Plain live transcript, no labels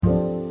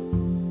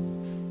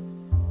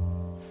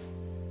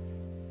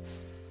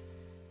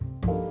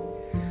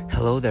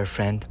Hello there,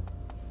 friend.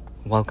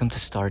 Welcome to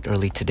Start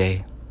Early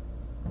Today.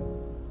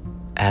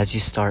 As you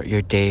start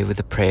your day with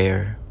a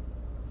prayer,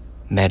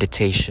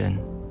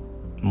 meditation,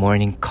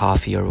 morning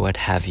coffee, or what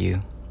have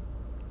you,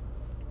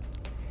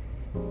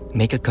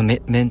 make a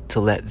commitment to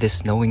let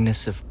this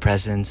knowingness of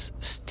presence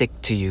stick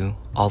to you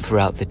all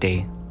throughout the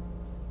day.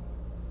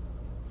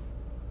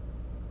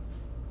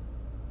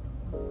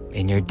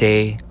 In your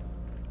day,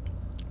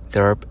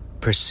 there are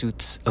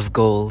pursuits of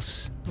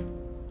goals,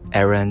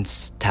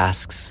 errands,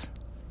 tasks.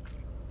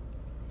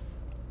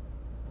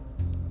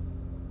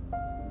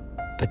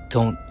 But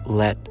don't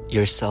let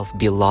yourself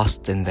be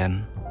lost in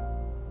them.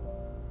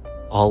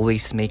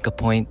 Always make a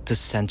point to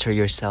center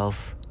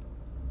yourself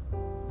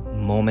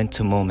moment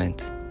to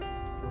moment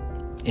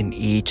in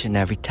each and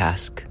every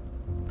task,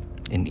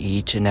 in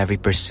each and every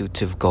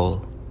pursuit of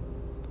goal.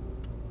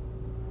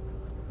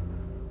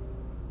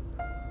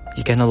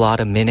 You can allot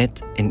a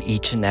minute in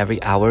each and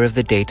every hour of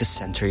the day to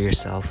center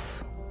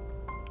yourself.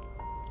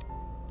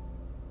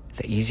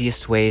 The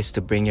easiest way is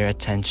to bring your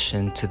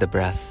attention to the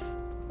breath,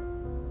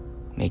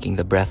 making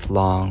the breath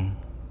long,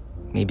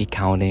 maybe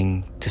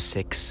counting to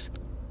 6,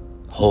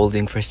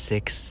 holding for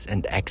 6,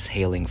 and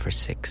exhaling for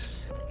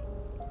 6.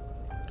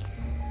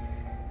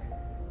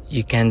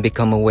 You can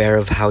become aware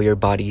of how your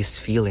body is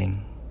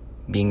feeling,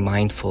 being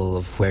mindful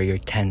of where you're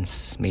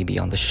tense, maybe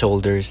on the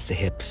shoulders, the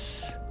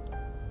hips.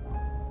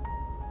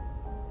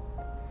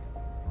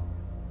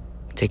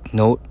 Take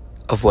note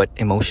of what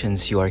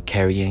emotions you are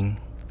carrying.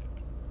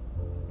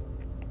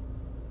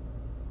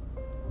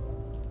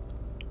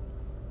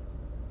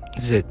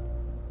 Is it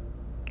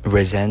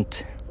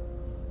resent,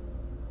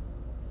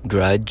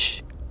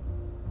 grudge,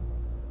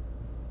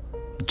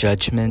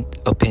 judgment,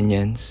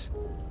 opinions?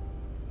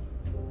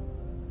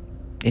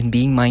 In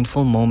being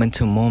mindful moment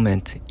to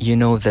moment, you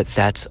know that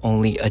that's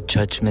only a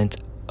judgment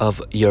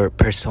of your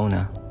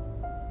persona,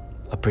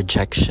 a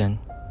projection,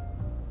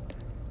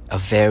 a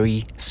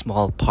very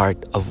small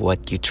part of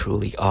what you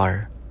truly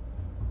are.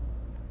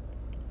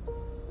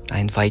 I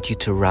invite you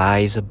to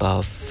rise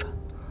above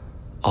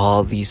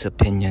all these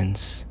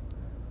opinions,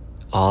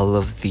 all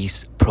of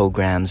these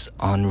programs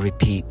on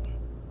repeat,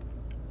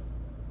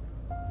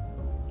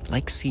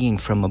 like seeing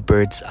from a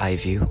bird's eye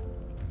view.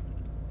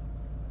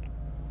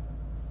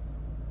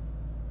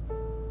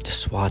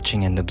 Just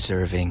watching and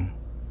observing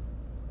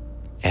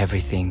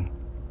everything.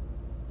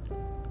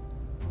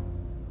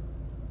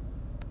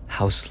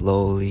 How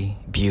slowly,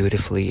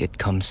 beautifully it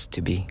comes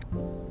to be.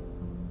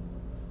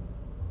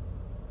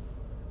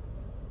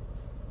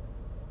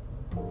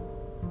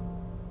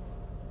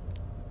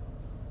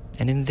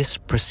 And in this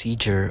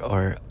procedure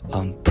or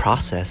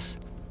process,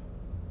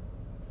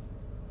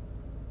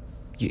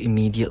 you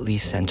immediately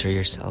center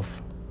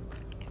yourself.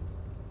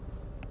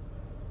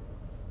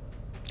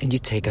 And you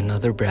take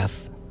another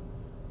breath.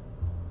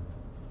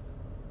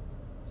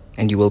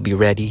 And you will be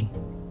ready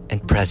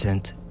and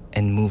present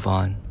and move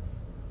on.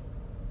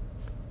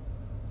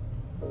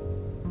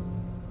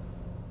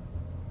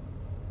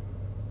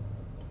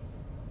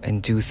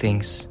 And do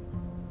things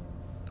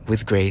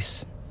with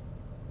grace,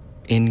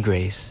 in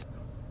grace,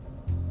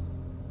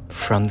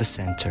 from the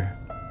center.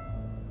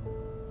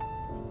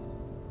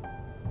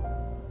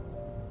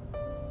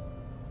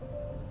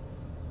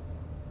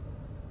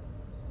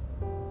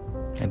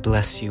 I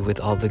bless you with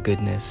all the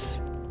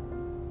goodness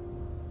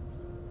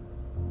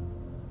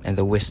and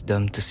the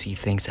wisdom to see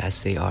things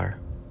as they are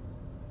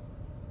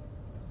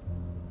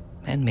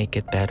and make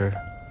it better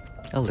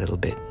a little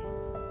bit.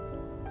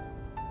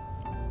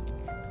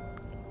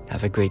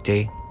 Have a great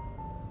day.